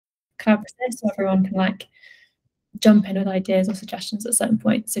collaborative, so everyone can like jump in with ideas or suggestions at certain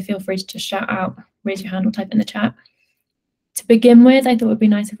points. So feel free to just shout out, raise your hand, or type in the chat. To begin with, I thought it would be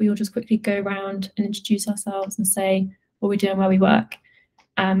nice if we all just quickly go around and introduce ourselves and say what we do and where we work.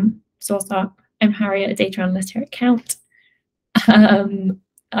 So I'll start. I'm Harriet, a data analyst here at Count.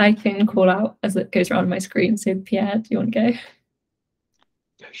 I can call out as it goes around my screen. So Pierre, do you want to go?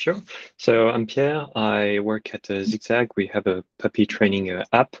 Sure. So I'm Pierre. I work at Zigzag. We have a puppy training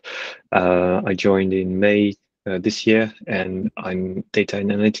app. I joined in May this year, and I'm data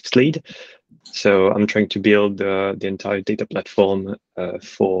analytics lead. So I'm trying to build the entire data platform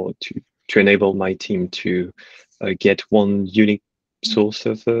to enable my team to get one unique source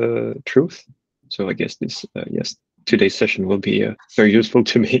of truth. So I guess this today's session will be very useful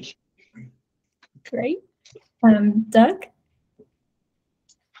to me. Great. Doug?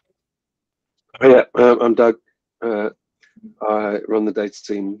 Oh, yeah, I'm Doug. I run the data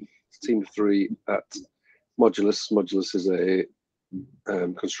team of 3 at Modulus. Modulus is a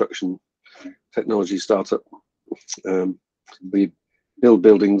construction technology startup. We build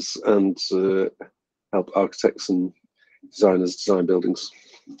buildings and help architects and designers design buildings,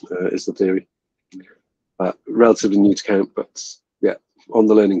 is the theory. Relatively new to Count, but yeah, on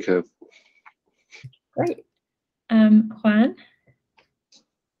the learning curve. Great. Juan?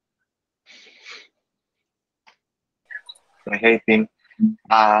 Hey team,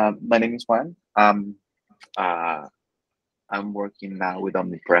 my name is Juan. I'm working now with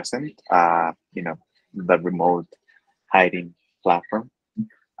Omnipresent, the remote hiding platform.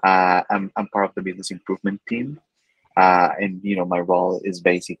 I'm part of the business improvement team, and my role is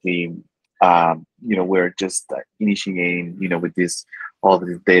basically, we're just initiating, with all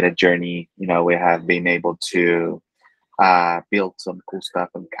this data journey. We have been able to build some cool stuff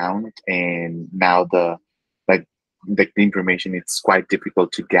on Count, and now the information, it's quite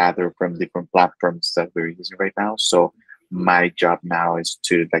difficult to gather from different platforms that we're using right now. So my job now is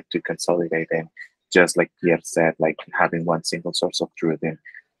to consolidate, and just like Pierre said, having one single source of truth. And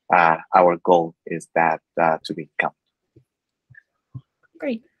our goal is that to become.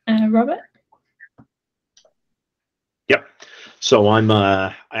 Great. Robert? Yep. So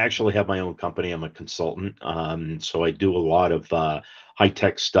I actually have my own company. I'm a consultant. So I do a lot of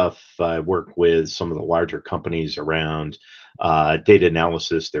high-tech stuff. I work with some of the larger companies around data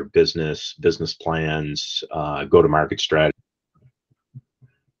analysis, their business plans, go-to-market strategy,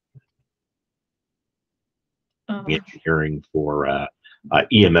 engineering for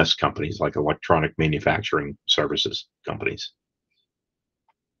EMS companies, like electronic manufacturing services companies.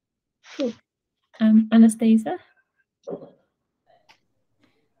 Cool. Anastasia?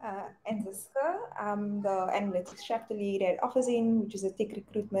 Jessica, I'm the analytics chapter lead at OfficeIn, which is a tech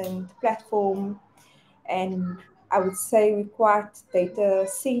recruitment platform. And I would say we're quite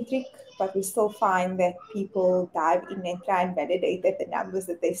data-centric, but we still find that people dive in and try and validate that the numbers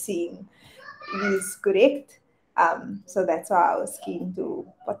that they're seeing is correct. So that's why I was keen to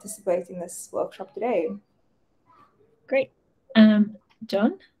participate in this workshop today. Great.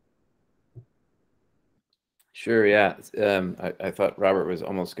 John? Sure. Yeah. I thought Robert was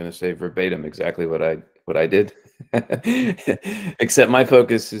almost going to say verbatim exactly what I did, except my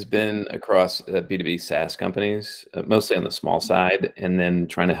focus has been across B2B SaaS companies, mostly on the small side, and then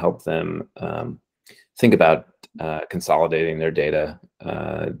trying to help them think about consolidating their data,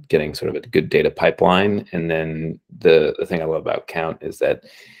 getting sort of a good data pipeline. And then the thing I love about Count is that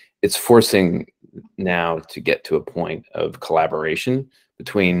it's forcing now to get to a point of collaboration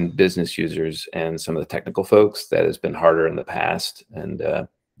between business users and some of the technical folks that has been harder in the past. And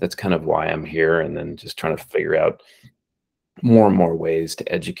that's kind of why I'm here, and then just trying to figure out more and more ways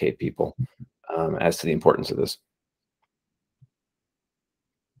to educate people as to the importance of this.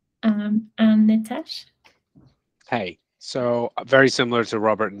 And Nitesh? Hey, so very similar to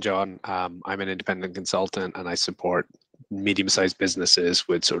Robert and John, I'm an independent consultant, and I support medium-sized businesses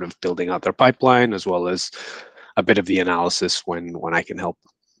with sort of building out their pipeline, as well as a bit of the analysis when I can help.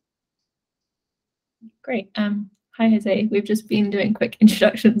 Great. Hi, Jose. We've just been doing quick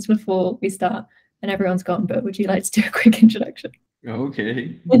introductions before we start, and everyone's gone, but would you like to do a quick introduction?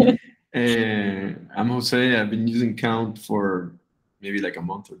 Okay. I'm Jose. I've been using Count for maybe like a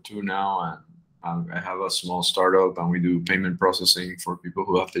month or 2 now, and I have a small startup, and we do payment processing for people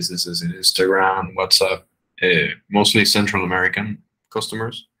who have businesses in Instagram, WhatsApp, mostly Central American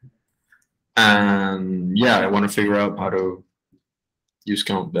customers. And yeah, I want to figure out how to use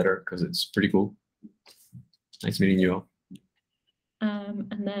Count better because it's pretty cool. Nice meeting you all.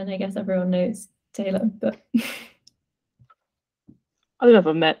 And then I guess everyone knows Taylor, but I don't know if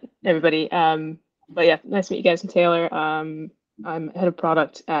I've met everybody. But yeah, nice to meet you guys. I'm Taylor. I'm head of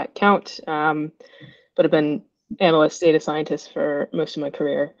product at Count, but I've been analyst, data scientist for most of my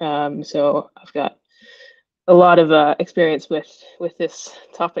career. So I've got a lot of experience with this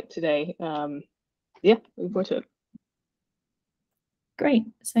topic today. Yeah, looking forward to it. Great.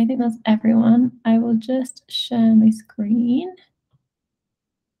 So I think that's everyone. I will just share my screen.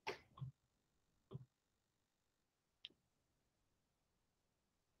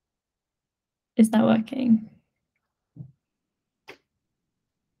 Is that working?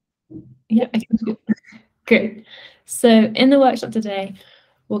 Yeah, I think so. Good. So in the workshop today,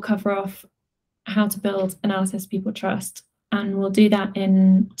 we'll cover off how to build analysis people trust, and we'll do that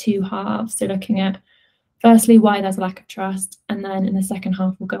in two halves. So looking at firstly why there's a lack of trust, and then in the second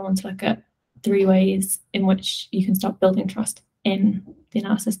half we'll go on to look at 3 ways in which you can start building trust in the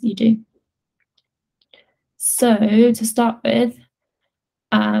analysis that you do. So to start with,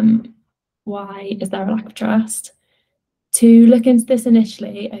 why is there a lack of trust? To look into this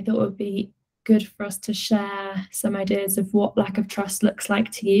initially, I thought it would be good for us to share some ideas of what lack of trust looks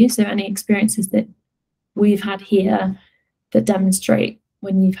like to you. So any experiences that we've had here that demonstrate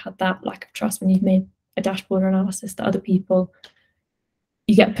when you've had that lack of trust, when you've made a dashboard or analysis that other people,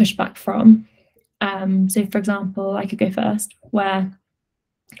 you get pushback from. So for example, I could go first, where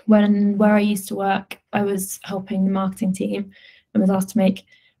I used to work, I was helping the marketing team and was asked to make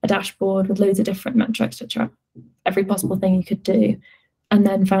a dashboard with loads of different metrics to track every possible thing you could do, and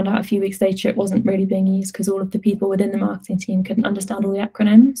then found out a few weeks later it wasn't really being used because all of the people within the marketing team couldn't understand all the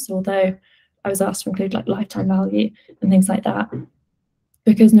acronyms. So although I was asked to include like lifetime value and things like that,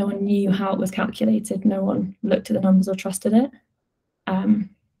 because no one knew how it was calculated, no one looked at the numbers or trusted it.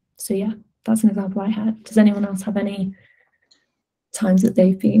 So yeah, that's an example I had. Does anyone else have any times that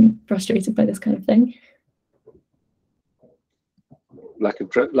they've been frustrated by this kind of thing? Lack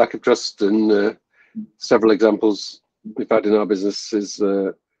of trust, and several examples we've had in our business is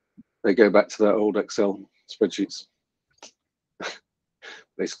they go back to their old Excel spreadsheets,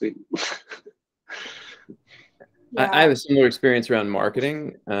 basically. I have a similar experience around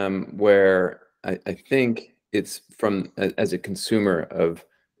marketing, where I think it's from as a consumer of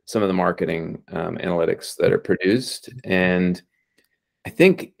some of the marketing analytics that are produced. And I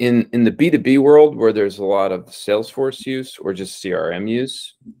think in the B2B world, where there's a lot of Salesforce use or just CRM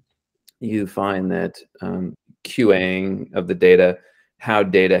use, you find that QAing of the data, how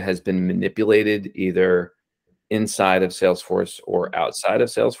data has been manipulated either inside of Salesforce or outside of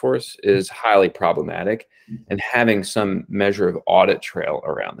Salesforce is highly problematic. And having some measure of audit trail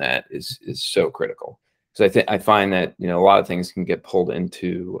around that is so critical. So I find that, you know, a lot of things can get pulled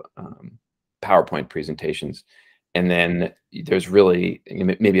into PowerPoint presentations, and then there's really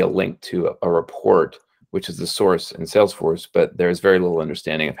maybe a link to a report, which is the source in Salesforce, but there's very little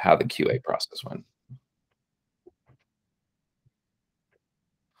understanding of how the QA process went.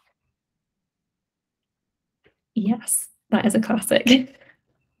 Yes, that is a classic.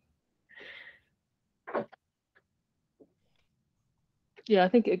 Yeah, I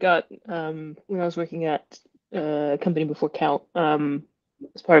think it got when I was working at a company before Count,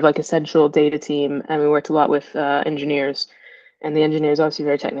 as part of like a central data team, and we worked a lot with engineers, and the engineers are obviously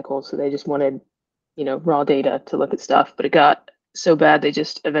very technical, so they just wanted, you know, raw data to look at stuff. But it got so bad they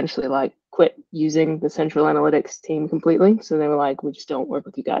just eventually like quit using the central analytics team completely. So they were like, we just don't work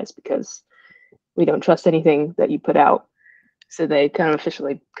with you guys because we don't trust anything that you put out. So they kind of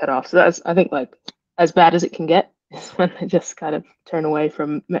officially cut off. So that's, I think, like as bad as it can get is when they just kind of turn away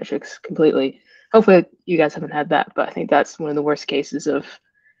from metrics completely. Hopefully you guys haven't had that, but I think that's one of the worst cases of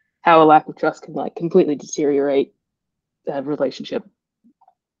how a lack of trust can like completely deteriorate that relationship.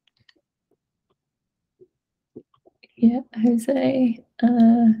 Yeah, Jose,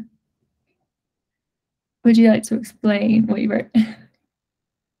 would you like to explain what you wrote?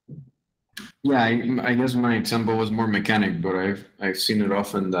 Yeah, I guess my example was more mechanic, but I've seen it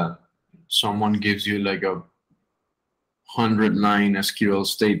often that someone gives you like a 100-line SQL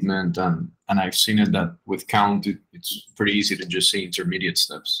statement, and I've seen it that with Count it's pretty easy to just see intermediate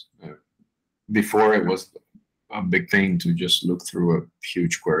steps. Before it was a big thing to just look through a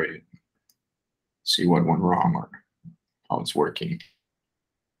huge query, see what went wrong or how it's working.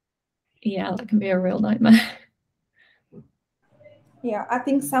 Yeah, that can be a real nightmare. Yeah, I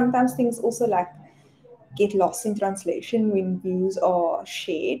think sometimes things also like get lost in translation when views are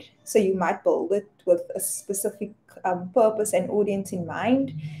shared. So you might build it with a specific purpose and audience in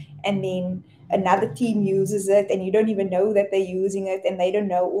mind, and then another team uses it and you don't even know that they're using it, and they don't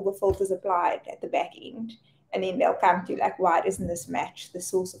know all the filters applied at the back end. And then they'll come to you like, why doesn't this match the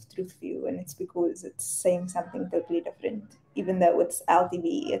source of truth view? And it's because it's saying something totally different. Even though it's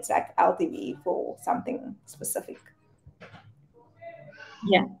LTV, it's like LTV for something specific.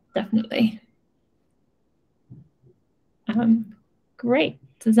 Yeah, definitely. Great.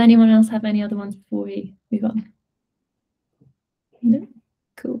 Does anyone else have any other ones before we move on? No?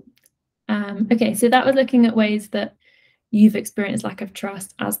 Cool. Okay, so that was looking at ways that you've experienced lack of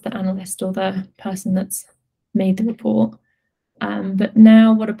trust as the analyst or the person that's made the report. But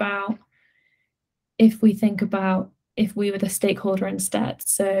now what about if we think about if we were the stakeholder instead?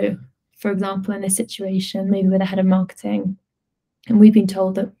 So for example, in this situation, maybe we're the head of marketing and we've been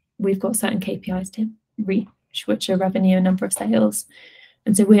told that we've got certain KPIs to reach, which are revenue and number of sales.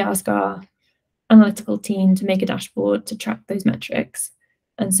 And so we ask our analytical team to make a dashboard to track those metrics.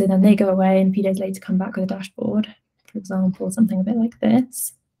 And so then they go away and a few days later come back with a dashboard, for example, something a bit like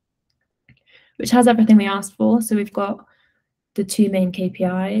this, which has everything we asked for. So we've got the two main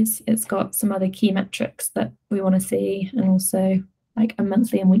KPIs. It's got some other key metrics that we want to see, and also like a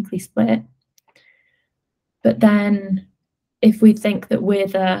monthly and weekly split. But then if we think that we're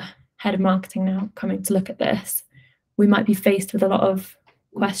the head of marketing now coming to look at this, we might be faced with a lot of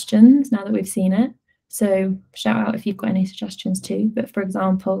questions now that we've seen it. So shout out if you've got any suggestions too. But for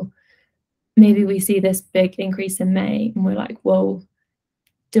example, maybe we see this big increase in May and we're like, whoa,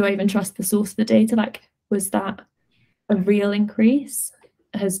 do I even trust the source of the data? Like, was that a real increase?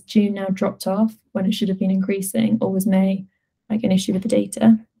 Has June now dropped off when it should have been increasing, or was May like an issue with the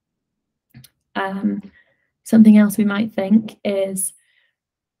data? Something else we might think is,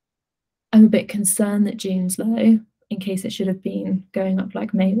 I'm a bit concerned that June's low in case it should have been going up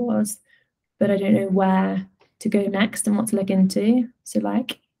like May was, but I don't know where to go next and what to look into. So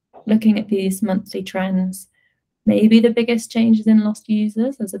like looking at these monthly trends, maybe the biggest change is in lost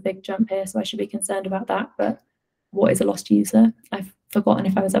users. There's a big jump here, so I should be concerned about that. But what is a lost user? I've forgotten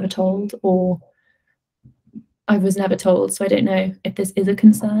if I was ever told, or I was never told, so I don't know if this is a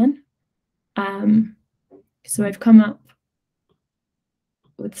concern. So I've come up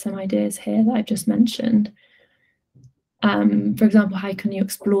with some ideas here that I've just mentioned. For example, how can you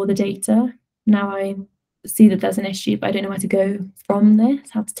explore the data? Now I see that there's an issue, but I don't know where to go from this,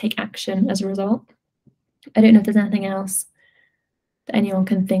 how to take action as a result. I don't know if there's anything else that anyone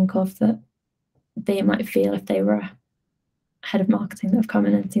can think of that they might feel if they were a head of marketing that have come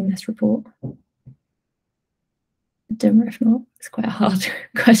in and seen this report. Don't worry if not, it's quite a hard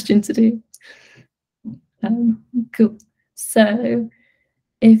question to do. Cool. So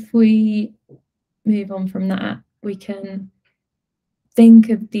if we move on from that, we can think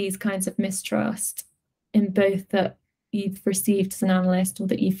of these kinds of mistrust in both that you've received as an analyst or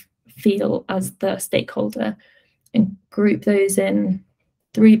that you feel as the stakeholder, and group those in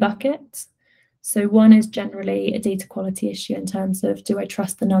 3 buckets. So one is generally a data quality issue in terms of, do I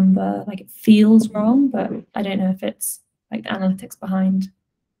trust the number? Like, it feels wrong, but I don't know if it's like the analytics behind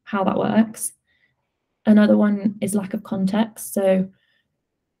how that works. Another one is lack of context. So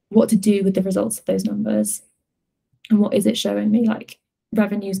what to do with the results of those numbers, and what is it showing me? Like,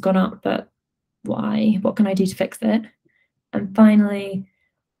 revenue's gone up, but why? What can I do to fix it? And finally,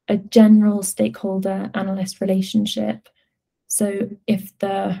 a general stakeholder analyst relationship. So if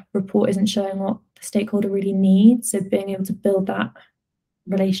the report isn't showing what the stakeholder really needs, so being able to build that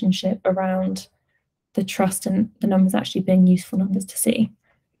relationship around the trust and the numbers actually being useful numbers to see.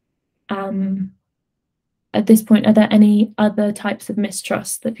 At this point, are there any other types of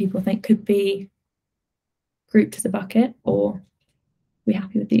mistrust that people think could be grouped as a bucket, or are we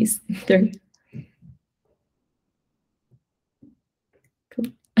happy with these 3?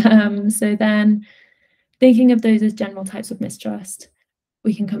 Cool. So then, thinking of those as general types of mistrust,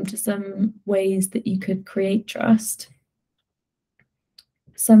 we can come to some ways that you could create trust.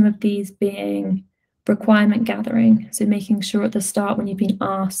 Some of these being requirement gathering, so making sure at the start when you've been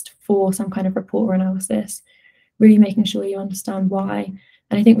asked for some kind of report or analysis, really making sure you understand why.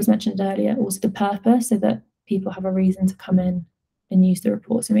 And I think was mentioned earlier, also the purpose, so that people have a reason to come in and use the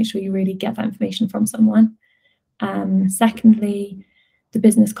report. So make sure you really get that information from someone. Secondly, the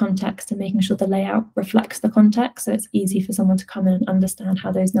business context and making sure the layout reflects the context, so it's easy for someone to come in and understand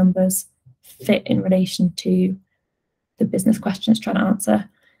how those numbers fit in relation to the business question it's trying to answer.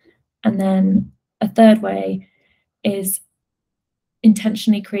 And then a third way is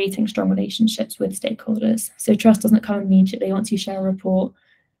intentionally creating strong relationships with stakeholders. So trust doesn't come immediately. Once you share a report,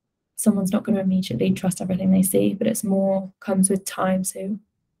 someone's not going to immediately trust everything they see, but it's more comes with time. So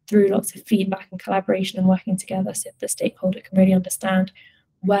through lots of feedback and collaboration and working together, so the stakeholder can really understand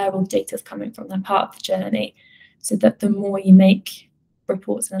where all data is coming from, they're part of the journey, so that the more you make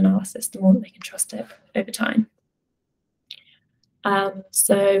reports and analysis, the more that they can trust it over time.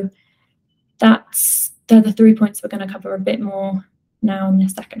 So they're the 3 points we're going to cover a bit more now in the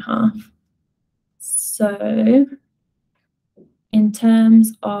second half. So in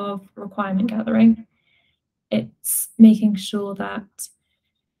terms of requirement gathering, it's making sure that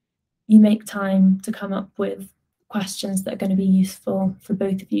you make time to come up with questions that are going to be useful for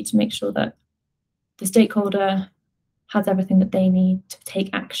both of you to make sure that the stakeholder has everything that they need to take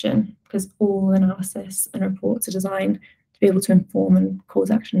action, because all analysis and reports are designed to be able to inform and cause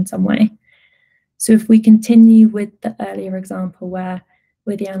action in some way. So if we continue with the earlier example where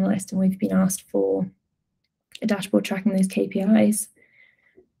we're the analyst and we've been asked for a dashboard tracking those KPIs,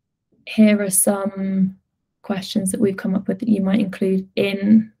 here are some questions that we've come up with that you might include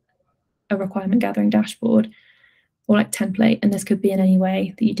in a requirement gathering dashboard or like template, and this could be in any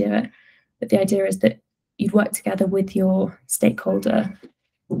way that you do it. But the idea is that you'd work together with your stakeholder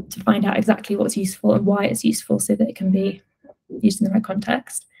to find out exactly what's useful and why it's useful so that it can be used in the right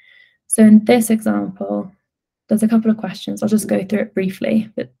context. So in this example, there's a couple of questions. I'll just go through it briefly,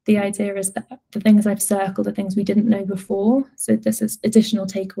 but the idea is that the things I've circled are things we didn't know before. So this is additional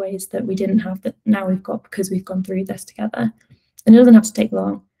takeaways that we didn't have that now we've got because we've gone through this together. And it doesn't have to take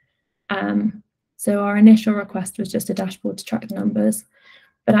long. So our initial request was just a dashboard to track the numbers.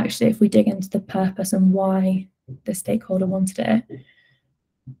 But actually, if we dig into the purpose and why the stakeholder wanted it,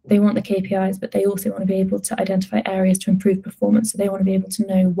 they want the KPIs, but they also want to be able to identify areas to improve performance. So they want to be able to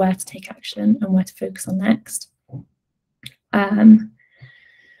know where to take action and where to focus on next.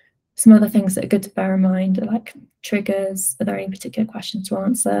 Some other things that are good to bear in mind are like triggers. Are there any particular questions to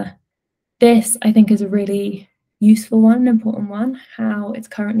answer? This, I think, is a really useful one, important one, how it's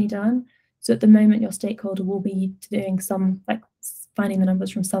currently done. So at the moment, your stakeholder will be doing some, like finding the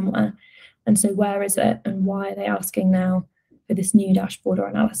numbers from somewhere. And so where is it and why are they asking now for this new dashboard or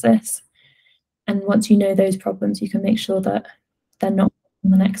analysis? And once you know those problems, you can make sure that they're not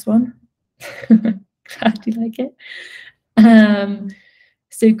on the next one. Glad you like it.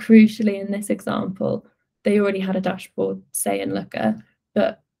 So crucially in this example, they already had a dashboard, say in Looker,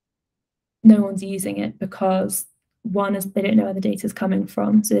 but no one's using it because one is they don't know where the data is coming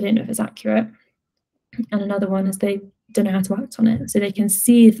from, so they don't know if it's accurate. And another one is they don't know how to act on it. So they can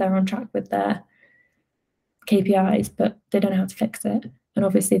see if they're on track with their KPIs, but they don't know how to fix it. And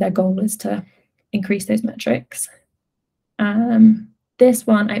obviously their goal is to increase those metrics. This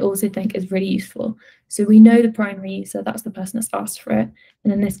one I also think is really useful. So we know the primary user, that's the person that's asked for it.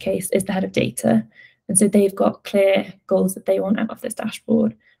 And in this case is the head of data. And so they've got clear goals that they want out of this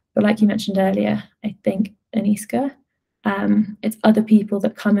dashboard. But like you mentioned earlier, I think, Aniska, it's other people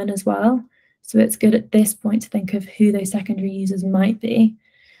that come in as well. So it's good at this point to think of who those secondary users might be.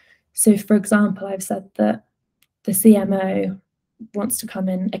 So for example, I've said that the CMO wants to come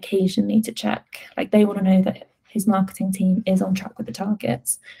in occasionally to check, like they want to know that his marketing team is on track with the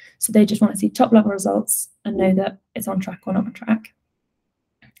targets. So they just want to see top level results and know that it's on track or not on track.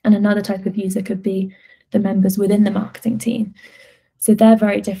 And another type of user could be the members within the marketing team. So they're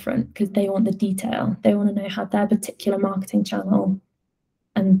very different because they want the detail. They want to know how their particular marketing channel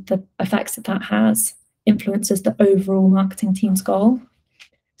and the effects that that has influences the overall marketing team's goal.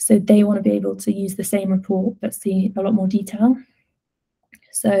 So they want to be able to use the same report but see a lot more detail.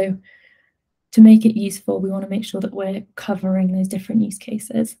 So to make it useful, we want to make sure that we're covering those different use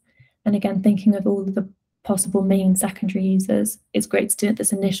cases. And again, thinking of all of the possible main secondary users, it's great to do at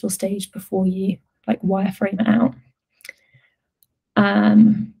this initial stage before you like wireframe it out.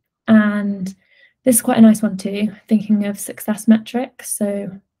 And this is quite a nice one too, thinking of success metrics.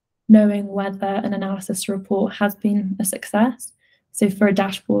 So knowing whether an analysis report has been a success. So for a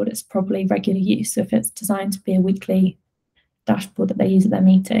dashboard, it's probably regular use. So if it's designed to be a weekly dashboard that they use at their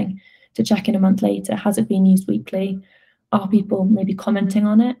meeting, to check in a month later, has it been used weekly? Are people maybe commenting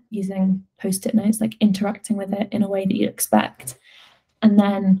on it, using post-it notes, like interacting with it in a way that you'd expect? And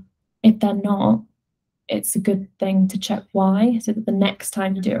then if they're not, it's a good thing to check why, so that the next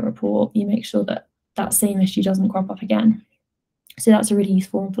time you do a report, you make sure that that same issue doesn't crop up again. So that's a really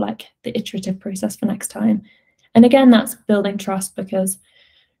useful one for like the iterative process for next time. And again, that's building trust, because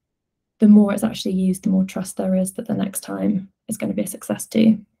the more it's actually used, the more trust there is that the next time it's going to be a success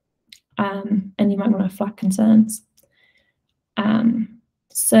too. And you might want to flag concerns.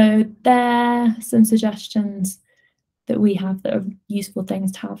 So there are some suggestions that we have that are useful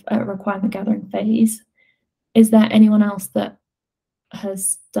things to have at a requirement gathering phase. Is there anyone else that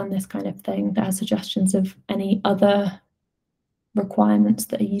has done this kind of thing that has suggestions of any other requirements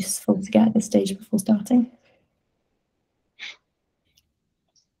that are useful to get at this stage before starting?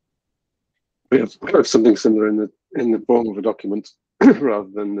 We have something similar in the form of a document rather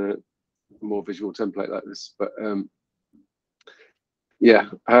than a more visual template like this. But yeah,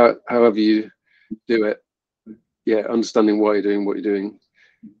 however you do it, yeah, understanding why you're doing what you're doing.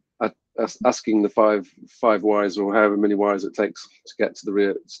 asking the five whys, or however many whys it takes to get to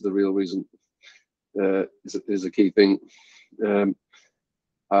the real reason, is a key thing.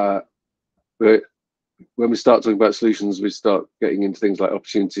 But when we start talking about solutions, we start getting into things like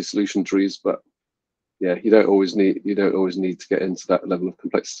opportunity solution trees. But yeah, you don't always need to get into that level of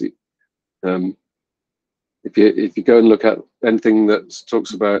complexity. If you go and look at anything that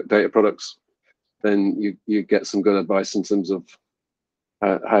talks about data products, then you get some good advice in terms of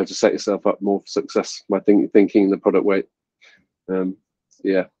how to set yourself up more for success by thinking the product way.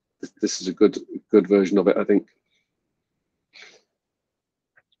 Yeah, this is a good version of it, I think.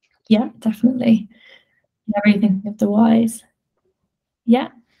 Yeah, definitely. Really thinking of the whys. Yeah.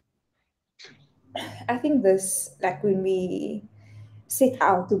 I think this, like when we set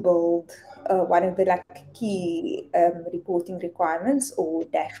out to build one of the key reporting requirements or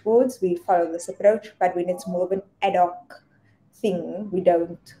dashboards, we follow this approach. But when it's more of an ad hoc thing, we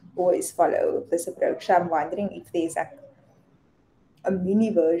don't always follow this approach. So I'm wondering if there's like a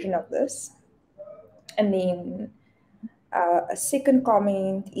mini version of this. And then a second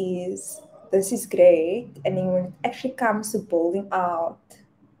comment is, this is great. And then when it actually comes to building out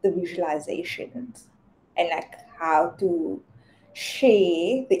the visualizations and like how to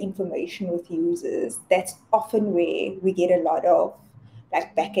share the information with users, that's often where we get a lot of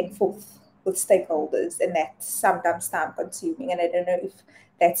like back and forth with stakeholders, and that's sometimes time consuming. And I don't know if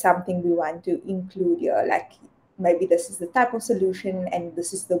that's something we want to include here, like maybe this is the type of solution and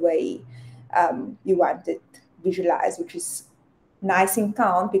this is the way you want it visualized, which is nice in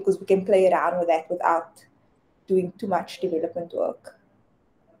Count because we can play around with that without doing too much development work.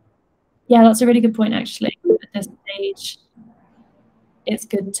 Yeah, that's a really good point, actually. At this stage, it's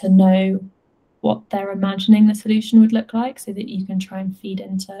good to know what they're imagining the solution would look like so that you can try and feed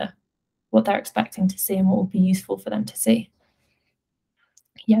into what they're expecting to see and what will be useful for them to see.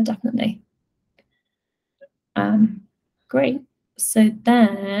 Yeah, definitely. Great. So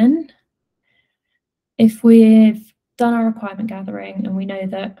then, if we've done our requirement gathering and we know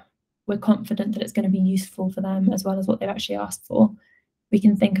that we're confident that it's going to be useful for them as well as what they've actually asked for, we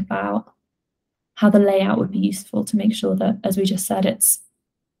can think about how the layout would be useful to make sure that, as we just said, it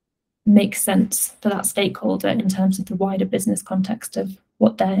makes sense for that stakeholder in terms of the wider business context of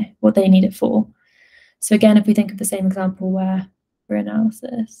what they need it for. So again, if we think of the same example where for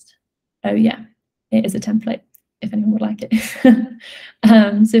analysis, oh yeah, it is a template, if anyone would like it.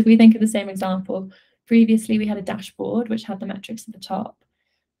 So if we think of the same example, previously we had a dashboard which had the metrics at the top,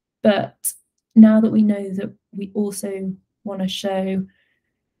 but now that we know that we also want to show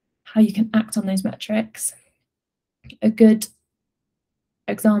how you can act on those metrics, a good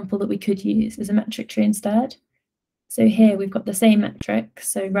example that we could use is a metric tree instead. So here we've got the same metrics,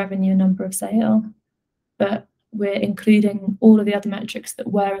 so revenue, number of sale, but we're including all of the other metrics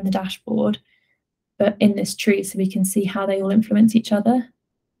that were in the dashboard, but in this tree so we can see how they all influence each other,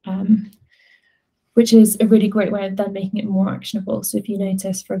 which is a really great way of then making it more actionable. So if you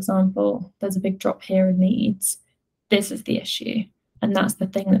notice, for example, there's a big drop here in leads, this is the issue, and that's the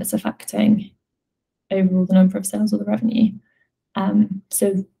thing that's affecting overall the number of sales or the revenue.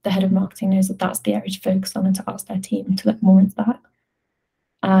 So the head of marketing knows that that's the area to focus on and to ask their team to look more into that.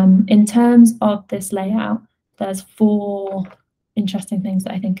 In terms of this layout, there's 4 interesting things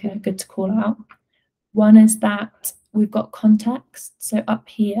that I think are good to call out. One is that we've got context. So up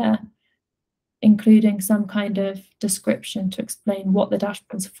here, including some kind of description to explain what the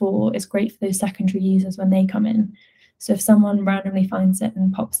dashboard's for is great for those secondary users when they come in. So if someone randomly finds it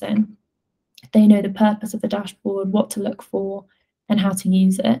and pops in, they know the purpose of the dashboard, what to look for, and how to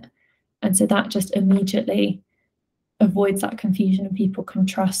use it. And so that just immediately avoids that confusion, and people can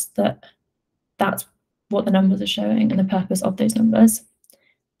trust that that's what the numbers are showing and the purpose of those numbers.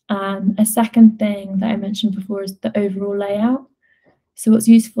 A second thing that I mentioned before is the overall layout. So what's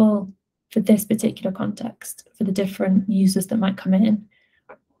useful for this particular context, for the different users that might come in,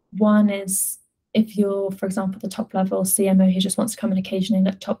 one is if you're, for example, the top level CMO who just wants to come in occasionally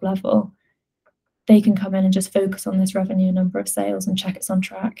at top level, they can come in and just focus on this revenue, number of sales, and check it's on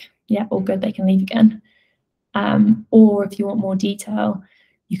track. Yeah, all good, they can leave again. Or if you want more detail,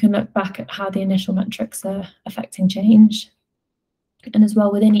 you can look back at how the initial metrics are affecting change. And as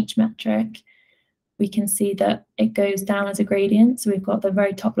well, within each metric, we can see that it goes down as a gradient. So we've got the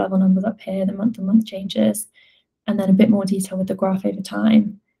very top level numbers up here, the month-on-month changes, and then a bit more detail with the graph over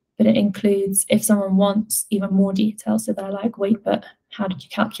time. But it includes if someone wants even more detail, so they're like, wait, but how did you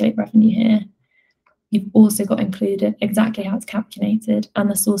calculate revenue here? You've also got included exactly how it's calculated and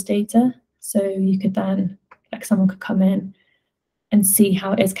the source data. So you could then, like, someone could come in and see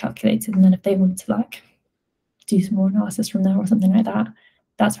how it is calculated. And then if they wanted to like do some more analysis from there or something like that,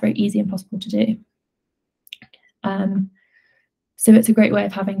 that's very easy and possible to do. So it's a great way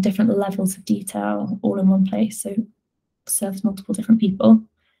of having different levels of detail all in one place, so it serves multiple different people.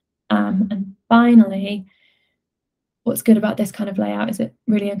 And finally, what's good about this kind of layout is it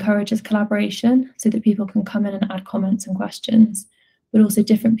really encourages collaboration so that people can come in and add comments and questions, but also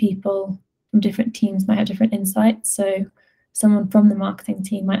different people from different teams might have different insights. So someone from the marketing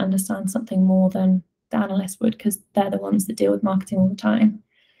team might understand something more than the analyst would, because they're the ones that deal with marketing all the time.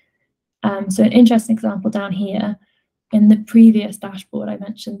 So an interesting example down here, in the previous dashboard, I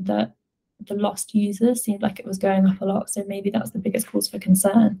mentioned that the lost users seemed like it was going up a lot. So maybe that's the biggest cause for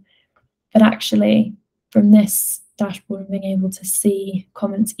concern. But actually, from this dashboard and being able to see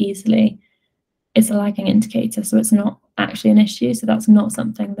comments easily, it's a lagging indicator. So it's not actually an issue. So that's not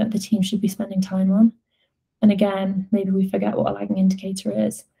something that the team should be spending time on. And again, maybe we forget what a lagging indicator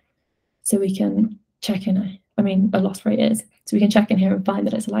is. So we can check in, a loss rate is. So we can check in here and find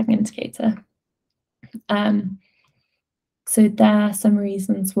that it's a lagging indicator. So there are some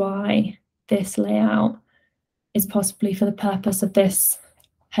reasons why this layout is possibly for the purpose of this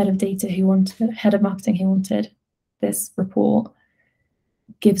head of marketing who wanted this report,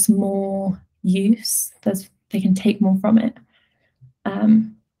 gives more use. They can take more from it.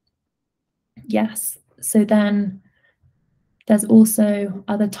 Yes. So then there's also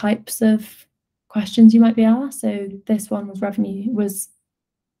other types of questions you might be asked. So this one was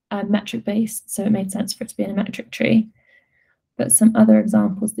metric based, so it made sense for it to be in a metric tree. But some other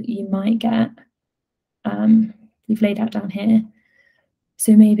examples that you might get, we've laid out down here.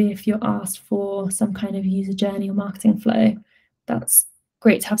 So maybe if you're asked for some kind of user journey or marketing flow, that's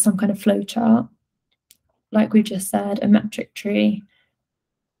great to have some kind of flow chart. Like we've just said, a metric tree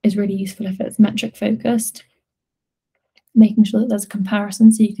is really useful if it's metric focused, making sure that there's a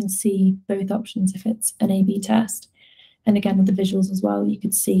comparison so you can see both options if it's an A/B test. And again, with the visuals as well, you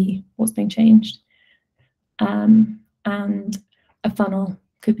could see what's being changed. And a funnel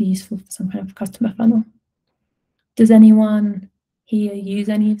could be useful for some kind of customer funnel. Does anyone here use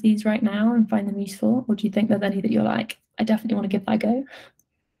any of these right now and find them useful? Or do you think there's any that you're like, I definitely want to give that a go?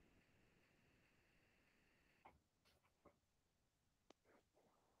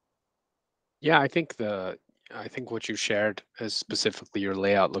 Yeah, I think what you shared is specifically your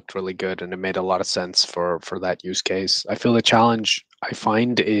layout looked really good and it made a lot of sense for that use case. I feel the challenge I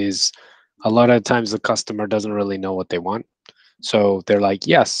find is a lot of times the customer doesn't really know what they want. So they're like,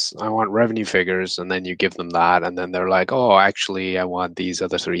 yes, I want revenue figures. And then you give them that. And then they're like, oh, actually, I want these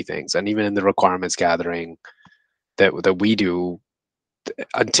other three things. And even in the requirements gathering that we do,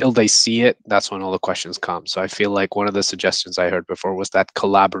 until they see it, that's when all the questions come. So I feel like one of the suggestions I heard before was that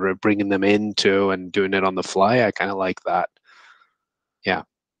collaborative, bringing them into and doing it on the fly. I kind of like that. Yeah.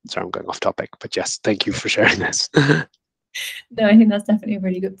 Sorry, I'm going off topic, but yes, thank you for sharing this. No, I think that's definitely a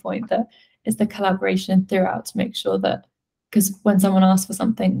really good point, that it's the collaboration throughout to make sure that, because when someone asks for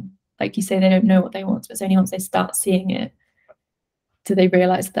something, like you say, they don't know what they want, but it's only once they start seeing it do they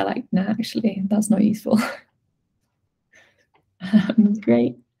realize that they're like, nah, actually, that's not useful.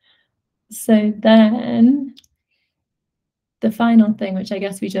 Great. So then the final thing, which I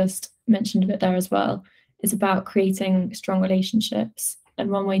guess we just mentioned a bit there as well, is about creating strong relationships. And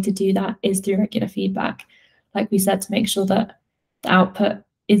one way to do that is through regular feedback. Like we said, to make sure that the output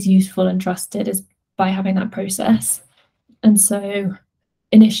is useful and trusted is by having that process. And so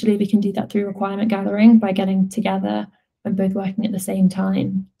initially we can do that through requirement gathering by getting together and both working at the same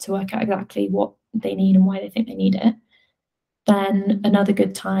time to work out exactly what they need and why they think they need it. Then another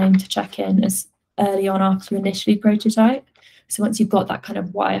good time to check in is early on after you initially prototype. So once you've got that kind of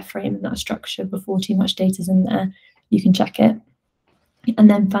wireframe and that structure before too much data's in there, you can check it. And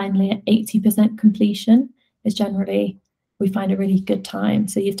then finally at 80% completion is generally, we find a really good time.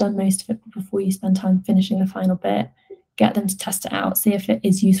 So you've done most of it before you spend time finishing the final bit, get them to test it out, see if it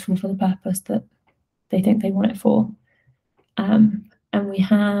is useful for the purpose that they think they want it for. And we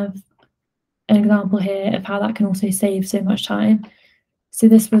have an example here of how that can also save so much time. So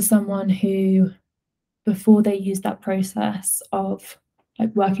this was someone who, before they used that process of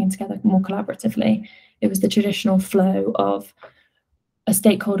like working together more collaboratively, it was the traditional flow of a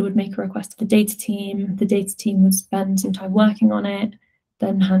stakeholder would make a request to the data team would spend some time working on it,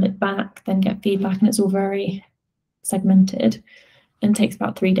 then hand it back, then get feedback, and it's all very segmented and takes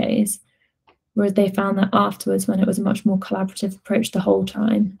about 3 days. Whereas they found that afterwards, when it was a much more collaborative approach the whole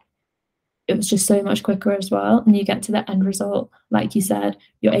time, it was just so much quicker as well. And you get to the end result, like you said,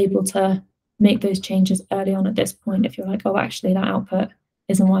 you're able to make those changes early on at this point. If you're like, oh, actually that output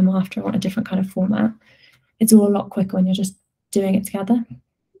isn't what I'm after, I want a different kind of format. It's all a lot quicker when you're just doing it together.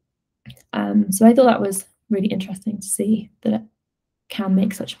 So I thought that was really interesting to see that it can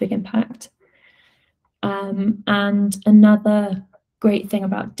make such a big impact. And another great thing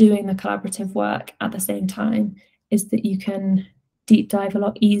about doing the collaborative work at the same time is that you can deep dive a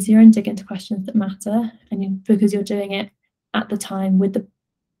lot easier and dig into questions that matter, and because you're doing it at the time with the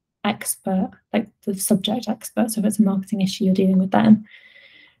expert, like the subject expert. So if it's a marketing issue, you're dealing with them.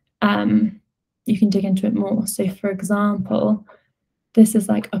 You can dig into it more. So for example, this is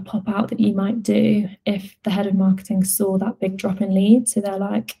like a pop out that you might do if the head of marketing saw that big drop in leads. So they're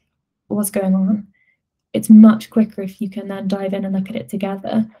like, what's going on? It's much quicker if you can then dive in and look at it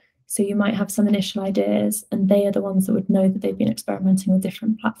together. So you might have some initial ideas, and they are the ones that would know that they've been experimenting with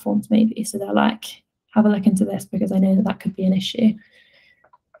different platforms maybe. So they're like, have a look into this because I know that that could be an issue.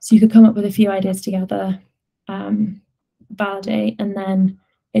 So you could come up with a few ideas together, validate, and then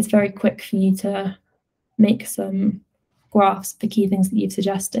it's very quick for you to make some graphs, the key things that you've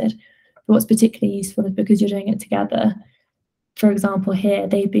suggested. But what's particularly useful is because you're doing it together. For example, here,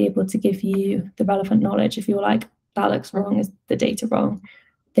 they'd be able to give you the relevant knowledge. If you're like, that looks wrong, is the data wrong?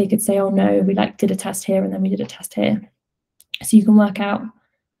 They could say, oh no, we like did a test here and then we did a test here. So you can work out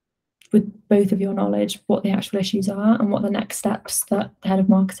with both of your knowledge what the actual issues are and what the next steps that the head of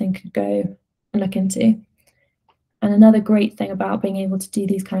marketing could go and look into. And another great thing about being able to do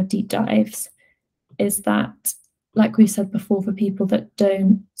these kind of deep dives is that, like we said before, for people that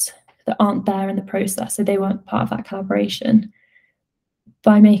aren't there in the process, so they weren't part of that collaboration,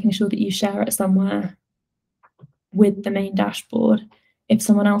 by making sure that you share it somewhere with the main dashboard, if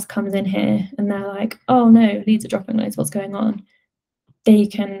someone else comes in here and they're like, oh no, leads are dropping loads, what's going on? They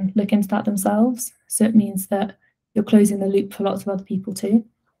can look into that themselves. So it means that you're closing the loop for lots of other people too,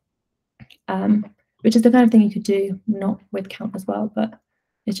 which is the kind of thing you could do, not with Count as well, but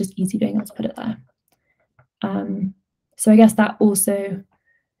it's just easy being able to put it there. So I guess that also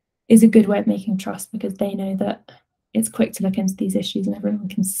is a good way of making trust, because they know that it's quick to look into these issues and everyone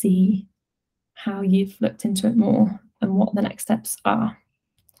can see how you've looked into it more and what the next steps are.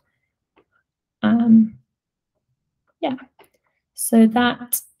 Yeah, so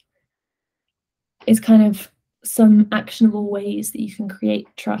that is kind of some actionable ways that you can create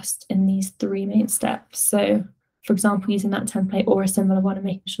trust in these 3 main steps. So for example, using that template or a similar one and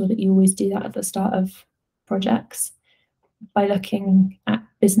making sure that you always do that at the start of projects by looking at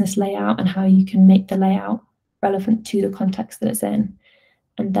business layout and how you can make the layout relevant to the context that it's in,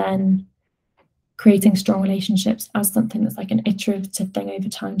 and then creating strong relationships as something that's like an iterative thing over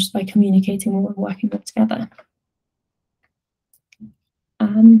time, just by communicating more and working more together.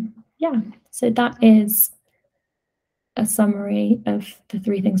 Yeah, so that is a summary of the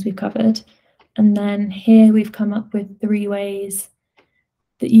 3 things we've covered. And then here we've come up with 3 ways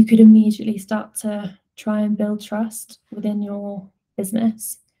that you could immediately start to try and build trust within your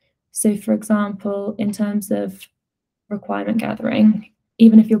business. So for example, in terms of requirement gathering,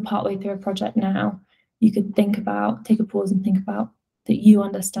 even if you're partway through a project now, you could take a pause and think about that you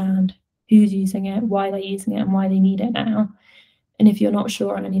understand who's using it, why they're using it, and why they need it now. And if you're not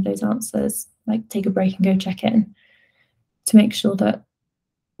sure on any of those answers, like take a break and go check in to make sure that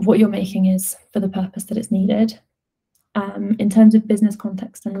what you're making is for the purpose that it's needed. In terms of business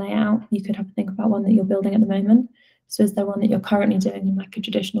context and layout, you could have to think about one that you're building at the moment. So is there one that you're currently doing in like a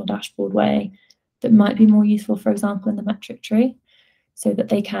traditional dashboard way that might be more useful, for example, in the metric tree, so that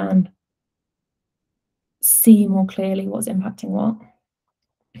they can see more clearly what's impacting what?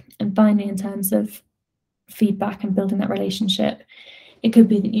 And finally, in terms of feedback and building that relationship, it could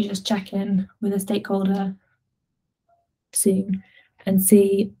be that you just check in with a stakeholder soon and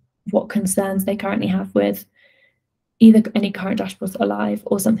see what concerns they currently have with either any current dashboards that are live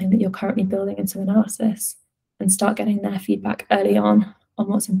or something that you're currently building into analysis, and start getting their feedback early on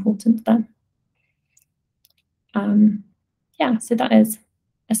what's important to them. Yeah, so that is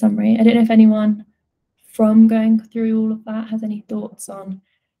a summary. I don't know if anyone from going through all of that has any thoughts on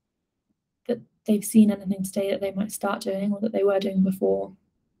that they've seen anything today that they might start doing or that they were doing before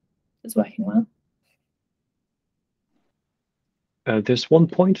that's working well. There's one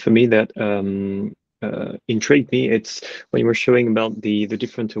point for me that intrigued me. It's when you were showing about the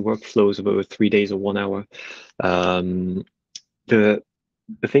different workflows of over 3 days or 1 hour. The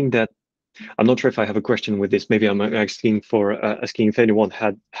thing that I'm not sure if I have a question with this. Maybe I'm asking if anyone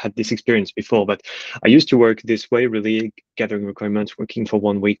had this experience before. But I used to work this way, really gathering requirements, working for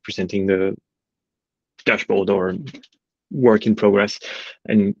 1 week, presenting the dashboard or work in progress,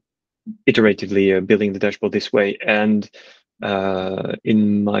 and iteratively building the dashboard this way. And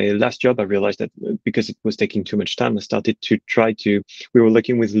in my last job, I realized that because it was taking too much time, I started to we were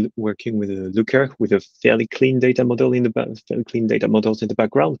working with a Looker with a fairly clean data model fairly clean data models in the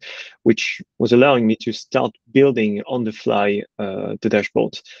background, which was allowing me to start building on the fly the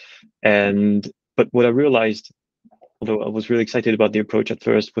dashboards. But what I realized, although I was really excited about the approach at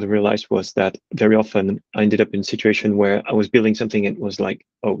first, what I realized was that very often I ended up in a situation where I was building something and it was like,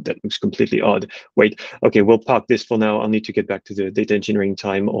 oh, that looks completely odd. Wait, okay, we'll park this for now. I'll need to get back to the data engineering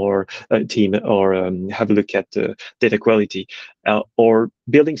team or have a look at data quality. Or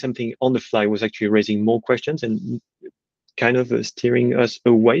building something on the fly was actually raising more questions and kind of steering us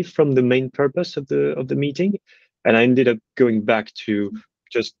away from the main purpose of the meeting. And I ended up going back to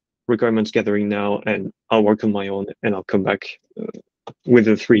just requirements gathering now, and I'll work on my own, and I'll come back with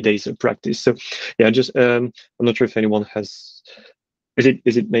the 3 days of practice. So yeah, just I'm not sure if anyone has. Is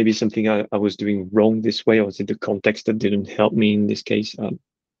it maybe something I was doing wrong this way, or is it the context that didn't help me in this case?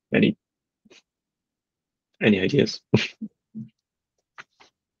 Any ideas?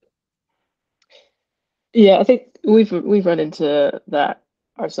 Yeah, I think we've run into that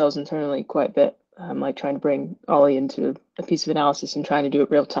ourselves internally quite a bit. Like trying to bring Ollie into a piece of analysis and trying to do it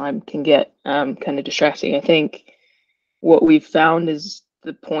real time can get kind of distracting. I think what we've found is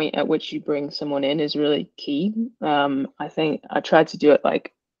the point at which you bring someone in is really key. I think I tried to do it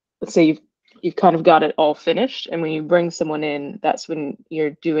like, let's say you've kind of got it all finished, and when you bring someone in, that's when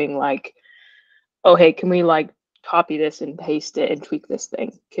you're doing like, oh hey, can we like copy this and paste it and tweak this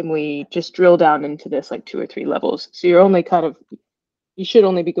thing? Can we just drill down into this like 2 or 3 levels? So you're only kind of, you should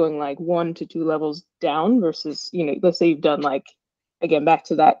only be going like 1 to 2 levels down versus, you know, let's say you've done like, again, back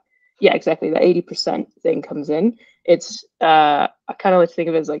to that, yeah, exactly, that 80% thing comes in. It's, I kind of like to think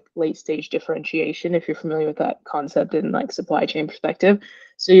of it as like late stage differentiation, if you're familiar with that concept in like supply chain perspective.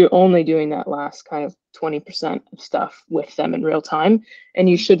 So you're only doing that last kind of 20% of stuff with them in real time. And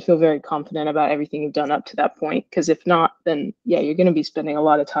you should feel very confident about everything you've done up to that point. Because if not, then yeah, you're going to be spending a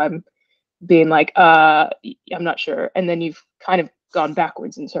lot of time being like, I'm not sure. And then you've kind of gone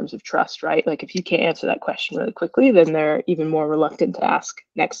backwards in terms of trust, right? Like if you can't answer that question really quickly, then they're even more reluctant to ask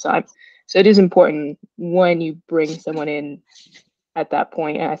next time. So it is important when you bring someone in at that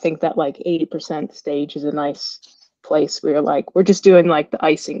point. And I think that like 80% stage is a nice place where you're like, we're just doing like the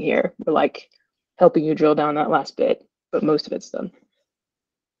icing here. We're like helping you drill down that last bit, but most of it's done.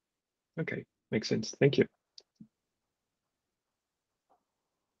 Okay, makes sense. Thank you.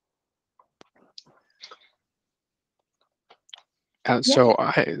 So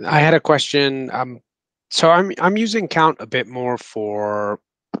I had a question. So I'm using Count a bit more for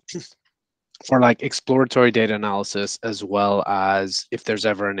like exploratory data analysis, as well as if there's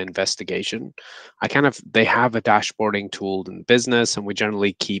ever an investigation. They have a dashboarding tool in business, and we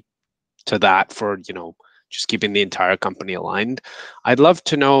generally keep to that for, you know, just keeping the entire company aligned. I'd love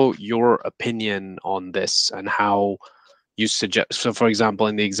to know your opinion on this and how you suggest. So for example,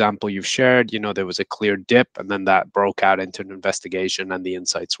 in the example you've shared, you know, there was a clear dip and then that broke out into an investigation and the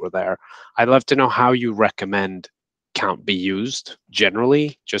insights were there. I'd love to know how you recommend Count be used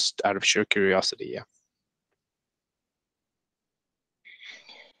generally, just out of sheer curiosity. Yeah.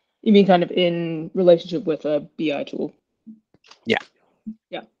 You mean kind of in relationship with a BI tool? Yeah.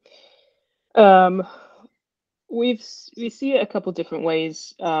 Yeah. We see it a couple different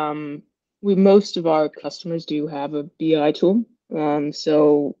ways. Most of our customers do have a BI tool.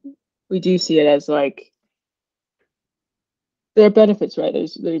 So we do see it as like, there are benefits, right?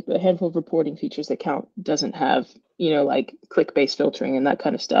 There's a handful of reporting features that Count doesn't have, you know, like click-based filtering and that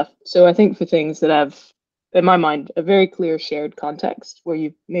kind of stuff. So I think for things that have, in my mind, a very clear shared context where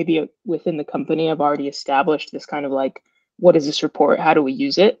you maybe within the company have already established this kind of like, what is this report? How do we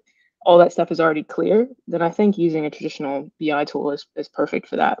use it? All that stuff is already clear. Then I think using a traditional BI tool is perfect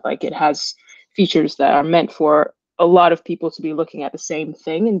for that. Like it has features that are meant for a lot of people to be looking at the same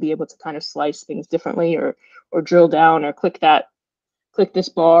thing and be able to kind of slice things differently, or drill down, or click this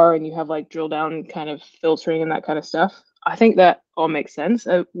bar and you have like drill down kind of filtering and that kind of stuff. I think that all makes sense.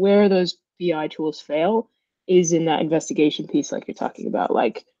 Where those BI tools fail is in that investigation piece, like you're talking about.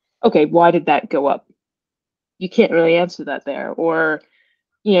 Like, okay, why did that go up? You can't really answer that there. Or,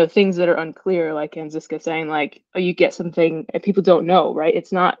 you know, things that are unclear, like Anziska saying, like, oh, you get something and people don't know, right?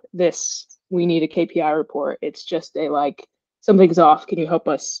 It's not this, we need a KPI report. It's just a like, something's off. Can you help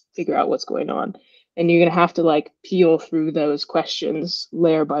us figure out what's going on? And you're going to have to like peel through those questions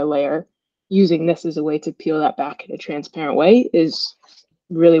layer by layer. Using this as a way to peel that back in a transparent way is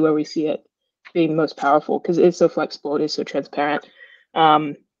really where we see it being most powerful, because it's so flexible, it is so transparent.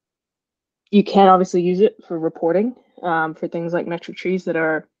 You can obviously use it for reporting, for things like metric trees that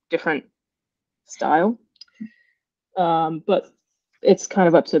are different style. but it's kind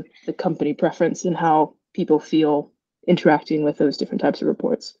of up to the company preference and how people feel interacting with those different types of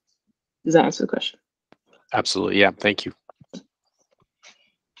reports. Does that answer the question? Absolutely. Yeah. Thank you.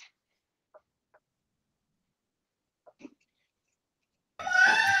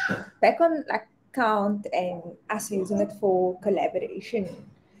 Back on account and us using it for collaboration,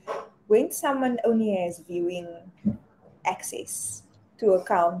 when someone only has viewing access to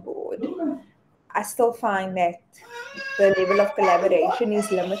account board, I still find that the level of collaboration is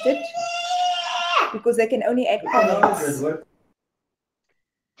limited because they can only add comments.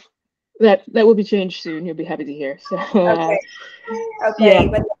 That will be changed soon. You'll be happy to hear. So Okay, yeah.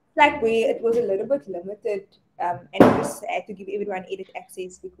 but like it was a little bit limited, and we just had to give everyone edit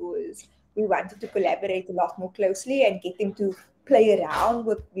access because we wanted to collaborate a lot more closely and get them to play around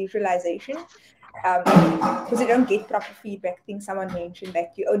with visualization. Because you don't get proper feedback. I think someone mentioned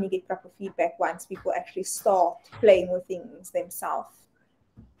that you only get proper feedback once people actually start playing with things themselves.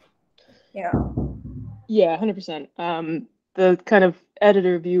 Yeah. Yeah, 100%. The kind of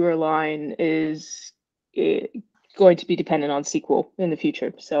editor viewer line is going to be dependent on SQL in the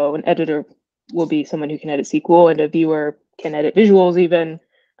future. So an editor will be someone who can edit SQL, and a viewer can edit visuals even,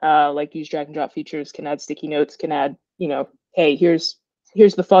 like use drag and drop features, can add sticky notes, can add, hey, here's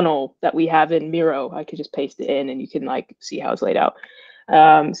the funnel that we have in Miro. I could just paste it in and you can like see how it's laid out.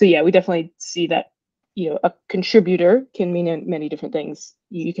 So yeah, we definitely see that, a contributor can mean many different things.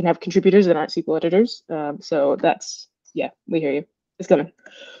 You can have contributors that aren't SQL editors. So that's, yeah, we hear you. It's coming.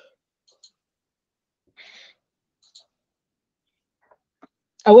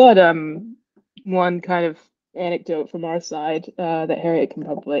 I would one kind of anecdote from our side that Harriet can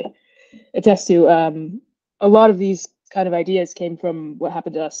probably attest to. A lot of these kind of ideas came from what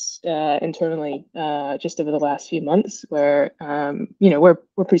happened to us internally just over the last few months, where we're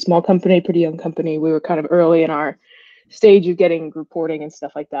a pretty small company, pretty young company. We were kind of early in our stage of getting reporting and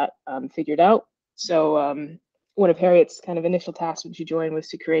stuff like that figured out. So one of Harriet's kind of initial tasks when she joined was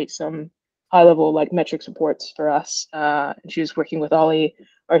to create some high-level like metrics reports for us. And she was working with Ollie,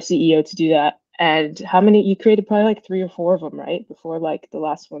 our CEO, to do that. And how many you created? Probably like 3 or 4 of them, right? Before like the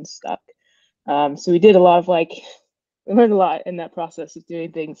last one stuck. So we did a lot of we learned a lot in that process of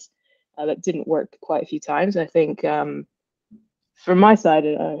doing things that didn't work quite a few times. I think from my side,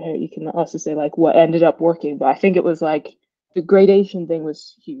 you can also say like what ended up working, but I think it was like the gradation thing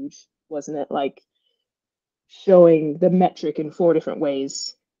was huge, wasn't it? Like showing the metric in 4 different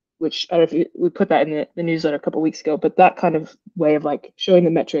ways, which I don't know if we put that in the newsletter a couple of weeks ago, but that kind of way of like showing the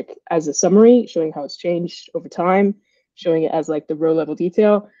metric as a summary, showing how it's changed over time, showing it as like the row level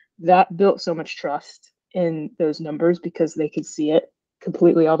detail, that built so much trust in those numbers because they could see it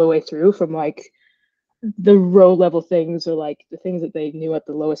completely all the way through from like the row level things or like the things that they knew at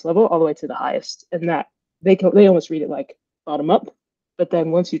the lowest level all the way to the highest, and that they almost read it like bottom up, but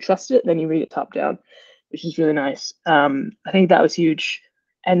then once you trust it, then you read it top down, which is really nice. I think that was huge.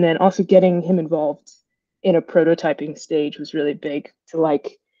 And then also getting him involved in a prototyping stage was really big to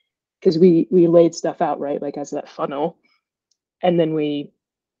like, because we laid stuff out, right? Like as that funnel. And then we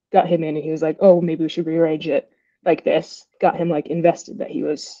got him in and he was like, oh, maybe we should rearrange it like this. Got him like invested that he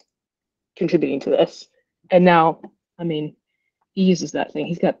was contributing to this. And now, I mean, he uses that thing.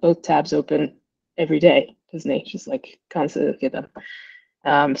 He's got both tabs open every day, doesn't he? Just like constantly look at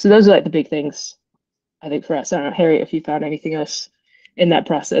them. So those are like the big things, I think, for us. I don't know, Harry, if you found anything else in that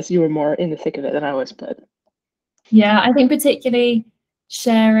process. You were more in the thick of it than I was, but yeah, I think particularly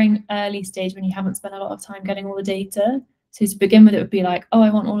sharing early stage when you haven't spent a lot of time getting all the data. So to begin with, it would be like, oh, I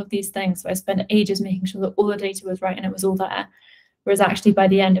want all of these things. So I spent ages making sure that all the data was right and it was all there. Whereas actually by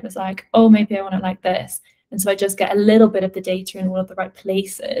the end, it was like, oh, maybe I want it like this. And so I just get a little bit of the data in all of the right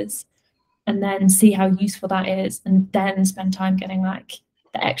places and then see how useful that is, and then spend time getting like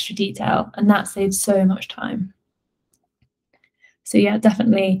the extra detail. And that saves so much time. So yeah,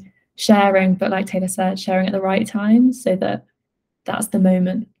 definitely sharing, but like Taylor said, sharing at the right time so that that's the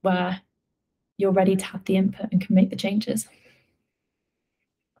moment where you're ready to have the input and can make the changes.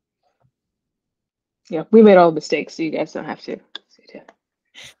 Yeah, we made all the mistakes, so you guys don't have to.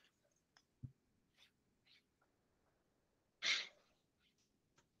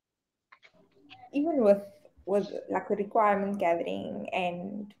 Even with like the requirement gathering,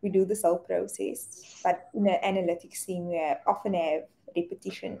 and we do this whole process, but in the analytics team we often have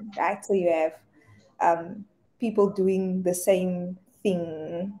repetition, right? So you have people doing the same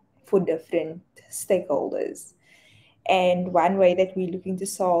thing for different stakeholders. And one way that we're looking to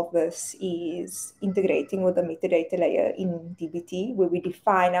solve this is integrating with the metadata layer in DBT, where we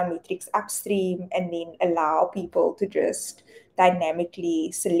define our metrics upstream and then allow people to just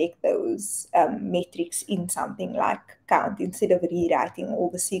dynamically select those metrics in something like count instead of rewriting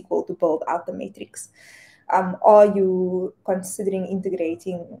all the SQL to build out the metrics. Are you considering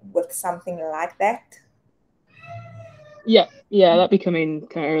integrating with something like that? Yeah, that'll be coming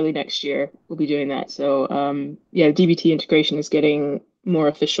kind of early next year. We'll be doing that. So yeah, DBT integration is getting more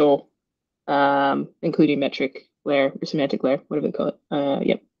official, including metric layer or semantic layer, whatever they call it.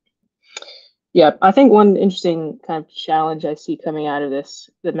 Yep. Yeah, I think one interesting kind of challenge I see coming out of this,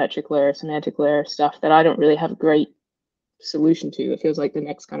 the metric layer, semantic layer stuff that I don't really have a great solution to, it feels like the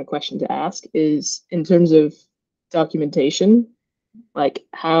next kind of question to ask is in terms of documentation, like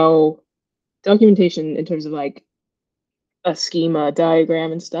how documentation in terms of like a schema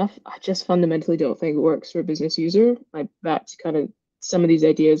diagram and stuff, I just fundamentally don't think it works for a business user. Like back to kind of some of these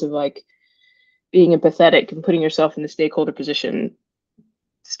ideas of like being empathetic and putting yourself in the stakeholder position.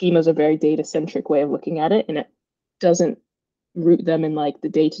 Schemas are a very data centric way of looking at it, and it doesn't root them in like the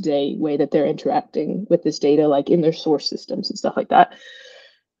day-to-day way that they're interacting with this data, like in their source systems and stuff like that.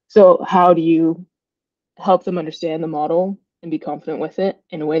 So how do you help them understand the model and be confident with it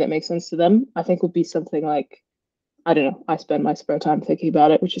in a way that makes sense to them? I think would be something like, I don't know, I spend my spare time thinking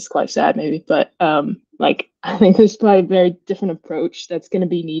about it, which is quite sad maybe, but like I think there's probably a very different approach that's going to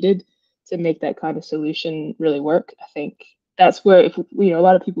be needed to make that kind of solution really work. I think that's where, if a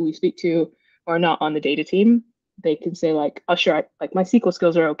lot of people we speak to are not on the data team, they can say like, oh sure, like my SQL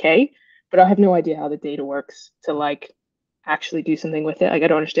skills are okay, but I have no idea how the data works to like actually do something with it. Like I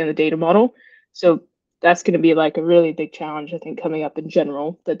don't understand the data model. So that's going to be like a really big challenge, I think, coming up in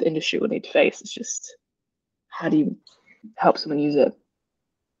general that the industry will need to face. It's just, how do you help someone use it?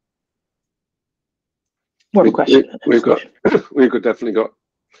 More of a question. We've definitely got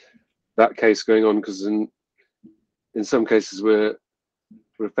that case going on, because in some cases we're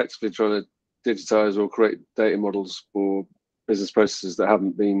effectively trying to digitize or create data models for business processes that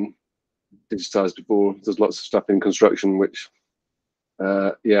haven't been digitized before. There's lots of stuff in construction which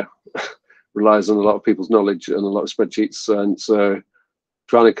relies on a lot of people's knowledge and a lot of spreadsheets, and so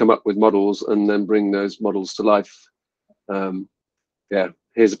trying to come up with models and then bring those models to life.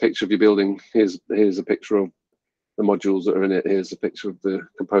 Here's a picture of your building, here's a picture of the modules that are in it, here's a picture of the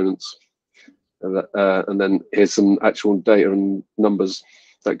components, and then here's some actual data and numbers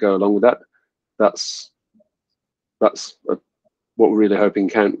that go along with that. That's what we're really hoping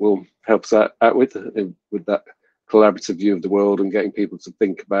Count will help us out with that collaborative view of the world and getting people to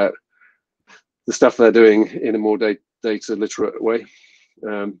think about the stuff they're doing in a more data literate way.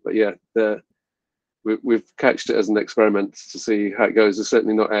 But yeah, we've catched it as an experiment to see how it goes. There's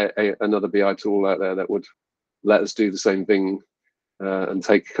certainly not another BI tool out there that would let us do the same thing and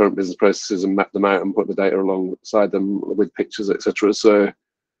take current business processes and map them out and put the data alongside them with pictures, etc. So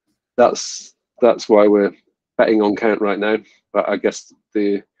that's why we're betting on Count right now. But I guess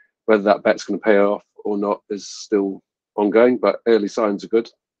whether that bet's going to pay off or not is still ongoing. But early signs are good.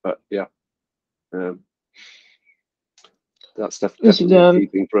 But yeah, that's definitely a key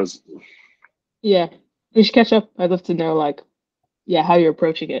thing for us. Yeah, we should catch up. I'd love to know, like, how you're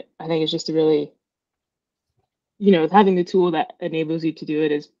approaching it. I think it's just a really, having the tool that enables you to do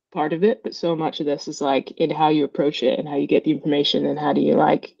it is part of it, but so much of this is like in how you approach it and how you get the information and how do you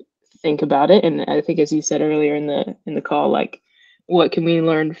like think about it. And I think, as you said earlier in the call, like, what can we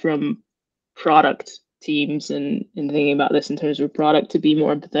learn from product teams and thinking about this in terms of product to be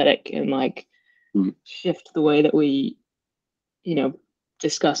more empathetic and like shift the way that we,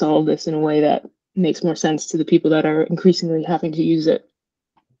 discuss all of this in a way that makes more sense to the people that are increasingly having to use it.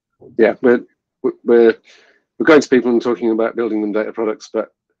 Yeah, we're going to people and talking about building them data products,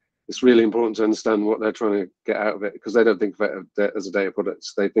 but it's really important to understand what they're trying to get out of it, because they don't think of it as a data product.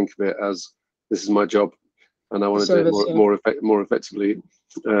 They think of it as, this is my job and I want to do it more effectively.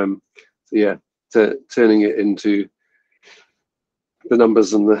 Turning it into the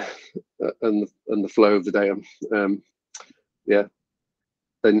numbers and the flow of the data.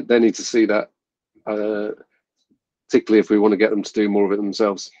 They need to see that, particularly if we want to get them to do more of it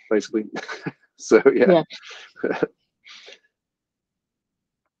themselves, basically. So yeah.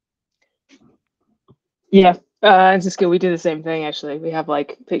 Yeah, it's a skill. We do the same thing, actually. We have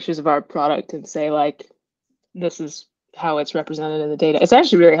like pictures of our product and say like, this is how it's represented in the data. It's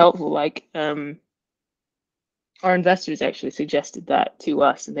actually really helpful. Like our investors actually suggested that to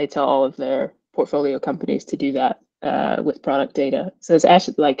us, and they tell all of their portfolio companies to do that with product data. So it's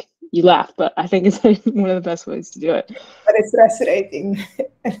actually like, you laugh, but I think it's one of the best ways to do it. But it's frustrating.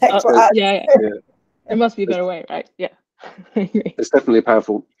 Like for us. Yeah. There must be a better way, right? Yeah. It's definitely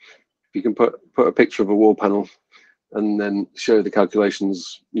powerful. You can put a picture of a wall panel and then show the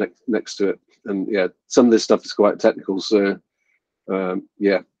calculations next to it. And yeah, some of this stuff is quite technical, so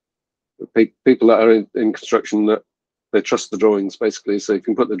yeah, people that are in construction, that they trust the drawings basically, so you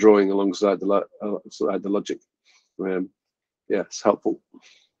can put the drawing alongside the logic. Yeah, it's helpful.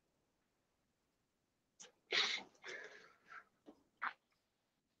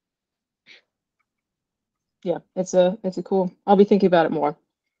 Yeah, it's a cool. I'll be thinking about it more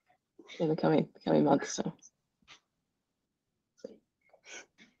in the coming months. So.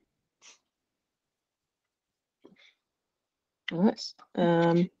 Nice.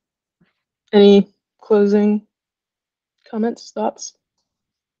 Any closing comments, thoughts?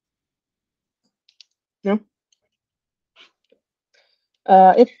 No.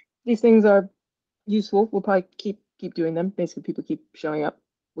 If these things are useful, we'll probably keep doing them. Basically, people keep showing up.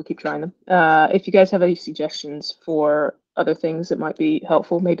 We'll keep trying them. If you guys have any suggestions for other things that might be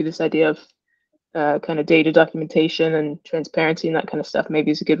helpful, maybe this idea of kind of data documentation and transparency and that kind of stuff,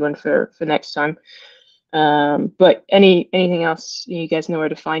 maybe is a good one for next time. But anything else, you guys know where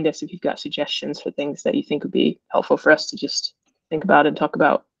to find us if you've got suggestions for things that you think would be helpful for us to just think about and talk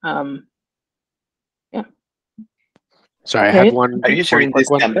about. Yeah. Sorry, I had one. Are you sharing this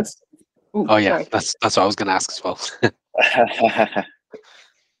canvas? Ooh, Oh yeah, sorry. that's what I was going to ask as well.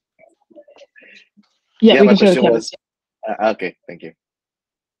 Yeah, we can share the canvas. Okay, thank you.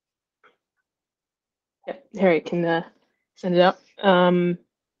 Yeah, Harry can send it out.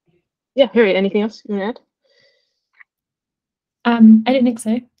 Yeah, Harry, anything else you want to add? I didn't think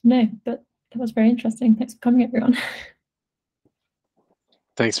so, no, but that was very interesting. Thanks for coming, everyone.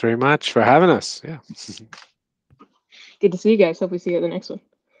 Thanks very much for having us. Yeah. Good to see you guys. Hope we see you at the next one.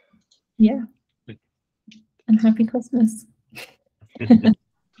 Yeah. And happy Christmas.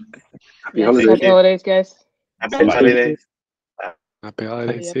 Happy holidays. Happy holidays, guys. Happy holidays. Happy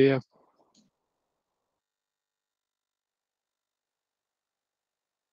holidays. See ya.